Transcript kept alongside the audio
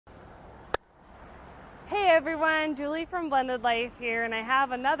everyone, Julie from Blended Life here, and I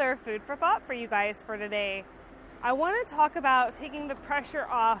have another food for thought for you guys for today. I want to talk about taking the pressure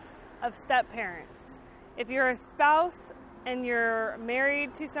off of step-parents. If you're a spouse and you're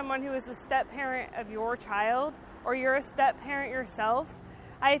married to someone who is a step-parent of your child, or you're a step-parent yourself,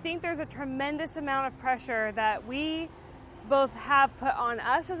 I think there's a tremendous amount of pressure that we both have put on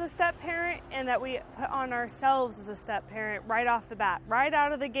us as a step-parent and that we put on ourselves as a step-parent right off the bat. Right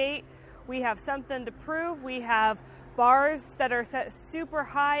out of the gate, we have something to prove. We have bars that are set super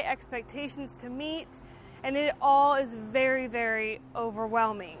high, expectations to meet, and it all is very, very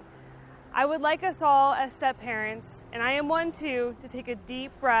overwhelming. I would like us all as step-parents, and I am one too, to take a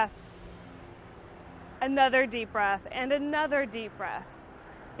deep breath, another deep breath, and another deep breath,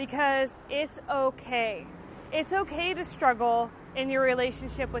 because it's okay. It's okay to struggle in your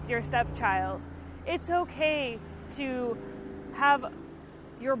relationship with your stepchild. It's okay to have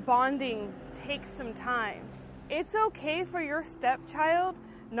your bonding take some time. It's okay for your stepchild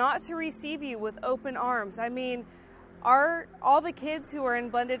not to receive you with open arms. I mean, all the kids who are in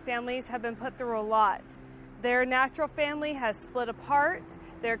blended families have been put through a lot. Their natural family has split apart.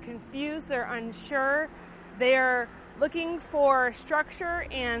 They're confused. They're unsure. They're looking for structure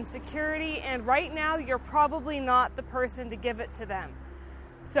and security, and right now you're probably not the person to give it to them.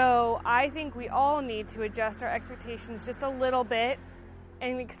 So I think we all need to adjust our expectations just a little bit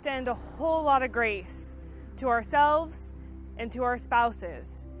and extend a whole lot of grace to ourselves and to our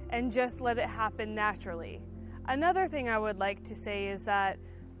spouses and just let it happen naturally. Another thing I would like to say is that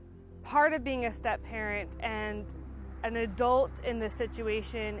part of being a step-parent and an adult in this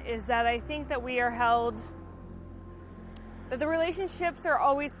situation is that I think that we are held, that the relationships are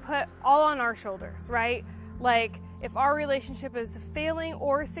always put all on our shoulders, right? Like, if our relationship is failing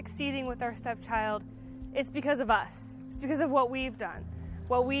or succeeding with our stepchild, it's because of us. It's because of what we've done,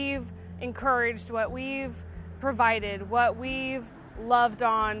 what we've encouraged, what we've provided, what we've loved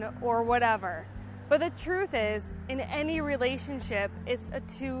on, or whatever. But the truth is, in any relationship, it's a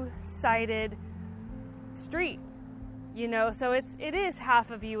two-sided street, you know? So it is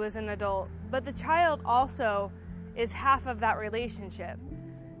half of you as an adult, but the child also is half of that relationship.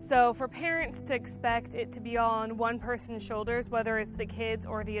 So for parents to expect it to be all on one person's shoulders, whether it's the kids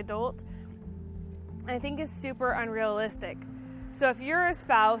or the adult, I think is super unrealistic. So if you're a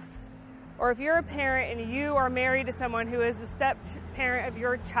spouse or if you're a parent and you are married to someone who is a step parent of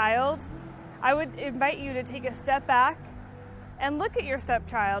your child, I would invite you to take a step back and look at your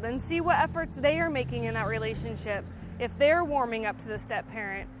stepchild and see what efforts they are making in that relationship, if they're warming up to the step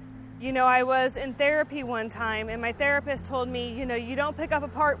parent. You know, I was in therapy one time and my therapist told me, you know, you don't pick up a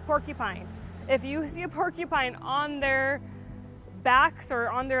porcupine. If you see a porcupine on their backs or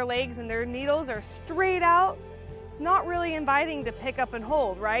on their legs and their needles are straight out, it's not really inviting to pick up and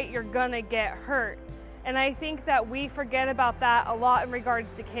hold, right? You're gonna get hurt. And I think that we forget about that a lot in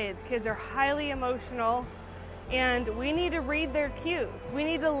regards to kids. Kids are highly emotional and we need to read their cues. We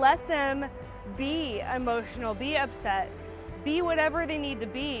need to let them be emotional, be upset, be whatever they need to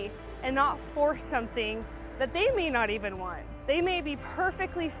be, and not force something that they may not even want. They may be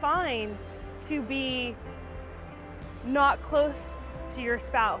perfectly fine to be not close to your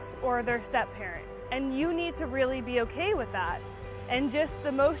spouse or their step-parent, and you need to really be okay with that. And just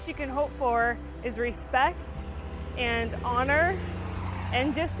the most you can hope for is respect and honor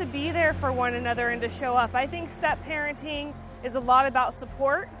and just to be there for one another and to show up. I think step-parenting is a lot about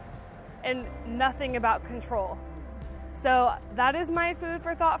support and nothing about control. So that is my food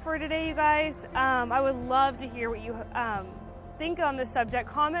for thought for today, you guys. I would love to hear what you think on this subject.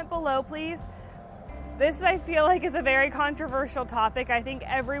 Comment below, please. This, I feel like, is a very controversial topic. I think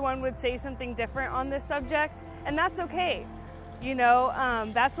everyone would say something different on this subject, and that's okay. You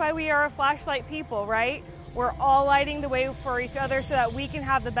know, that's why we are a flashlight people, right? We're all lighting the way for each other so that we can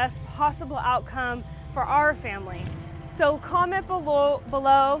have the best possible outcome for our family. So comment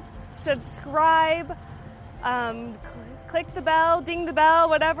below, subscribe, click the bell, ding the bell,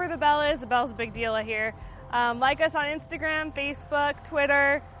 whatever the bell is. The bell's a big deal here. Like us on Instagram, Facebook,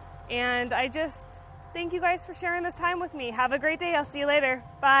 Twitter, and I just thank you guys for sharing this time with me. Have a great day. I'll see you later.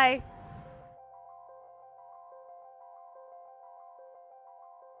 Bye.